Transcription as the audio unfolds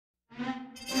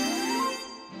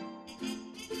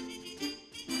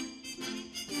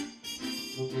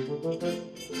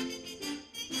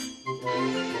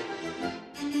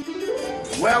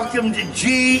Welcome to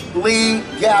G.Lee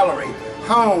Gallery,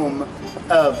 home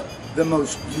of the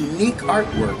most unique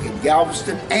artwork in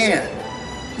Galveston and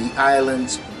the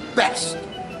island's best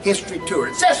history tour.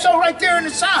 It says so right there on the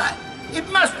sign. It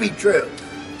must be true.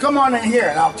 Come on in here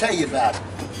and I'll tell you about it.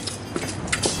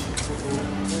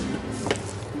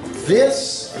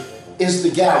 This is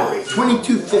the gallery,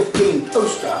 2215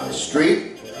 Postoffice Street,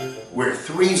 where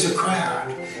three's a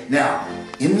crowd. Now,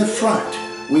 in the front,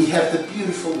 we have the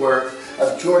beautiful work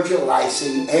of Georgia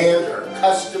Lacey and her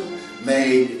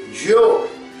custom-made jewelry.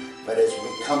 But as we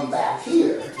come back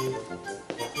here,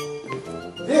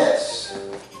 this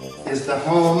is the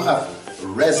home of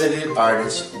resident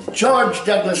artist George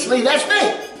Douglas Lee. That's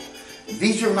me.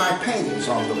 These are my paintings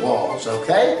on the walls,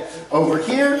 okay? Over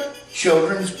here,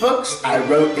 children's books I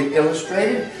wrote and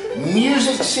illustrated,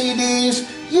 music CDs,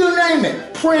 you name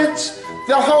it, prints,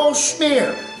 the whole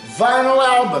smear. Vinyl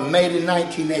album made in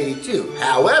 1982.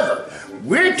 However,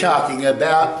 we're talking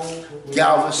about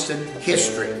Galveston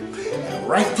history. And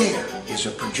right there is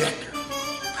a projector.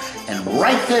 And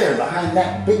right there behind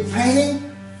that big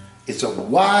painting is a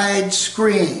wide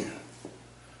screen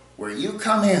where you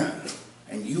come in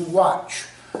and you watch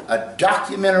a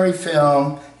documentary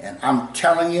film, and I'm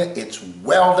telling you, it's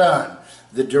well done.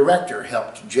 The director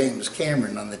helped James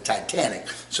Cameron on the Titanic,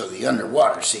 so the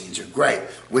underwater scenes are great,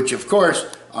 which of course,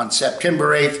 on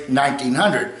September 8th,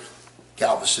 1900,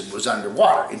 Galveston was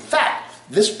underwater. In fact,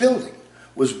 this building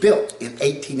was built in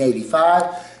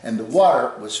 1885, and the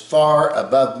water was far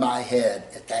above my head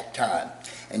at that time.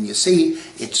 And you see,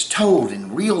 it's told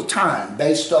in real time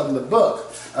based on the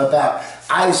book about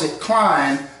Isaac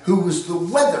Klein, who was the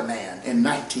weatherman in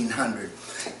 1900.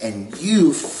 And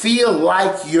you feel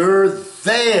like you're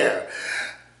there.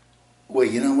 Well,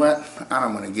 you know what? I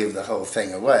don't want to give the whole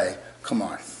thing away. Come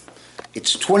on.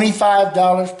 It's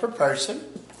 $25 per person.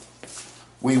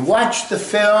 We watch the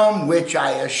film, which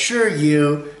I assure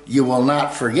you, you will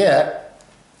not forget.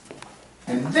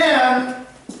 And then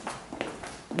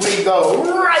we go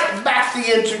right back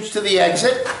the entrance to the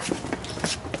exit.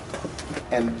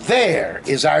 And there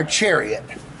is our chariot.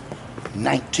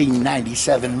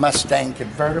 1997 Mustang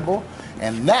convertible,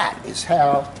 and that is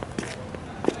how,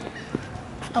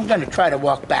 I'm going to try to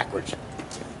walk backwards.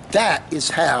 That is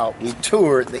how we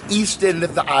tour the east end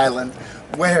of the island,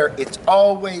 where it's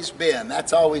always been.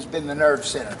 That's always been the nerve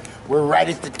center. We're right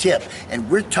at the tip, and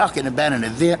we're talking about an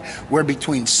event where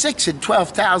between 6,000 and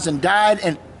 12,000 died,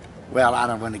 and, well, I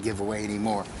don't want to give away any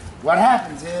more. What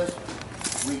happens is,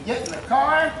 we get in the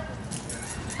car,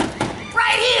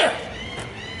 right here.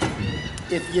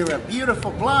 If you're a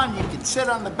beautiful blonde, you can sit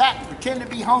on the back and pretend to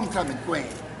be homecoming queen.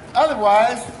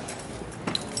 Otherwise,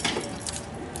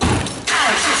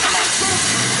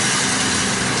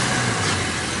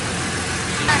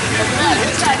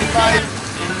 everybody,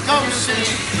 go see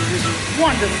this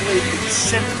wonderfully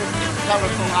eccentric,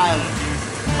 colorful island.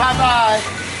 Bye-bye.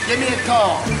 Give me a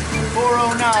call,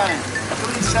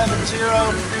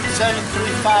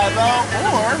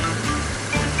 409-370-7350, or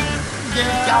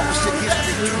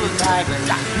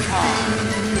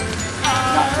GalvestonHistoryTourGuide.com.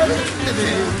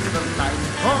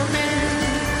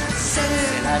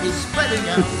 And I be spreading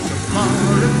out so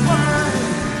far and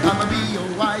wide. I'ma be a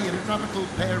Hawaiian tropical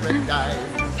paradise.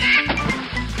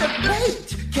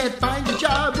 Wait, can't find a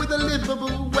job with a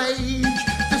livable wage.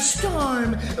 The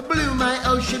storm blew my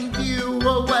ocean view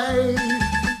away.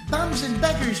 Bums and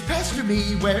beggars pester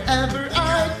me wherever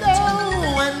I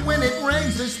go, and when it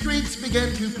rains the streets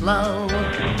begin to flow.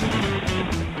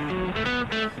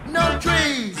 No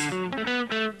trees,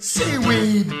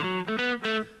 seaweed,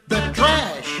 the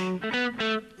trash,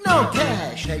 no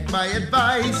cash. Take my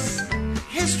advice,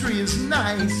 history is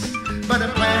nice, but a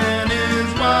plan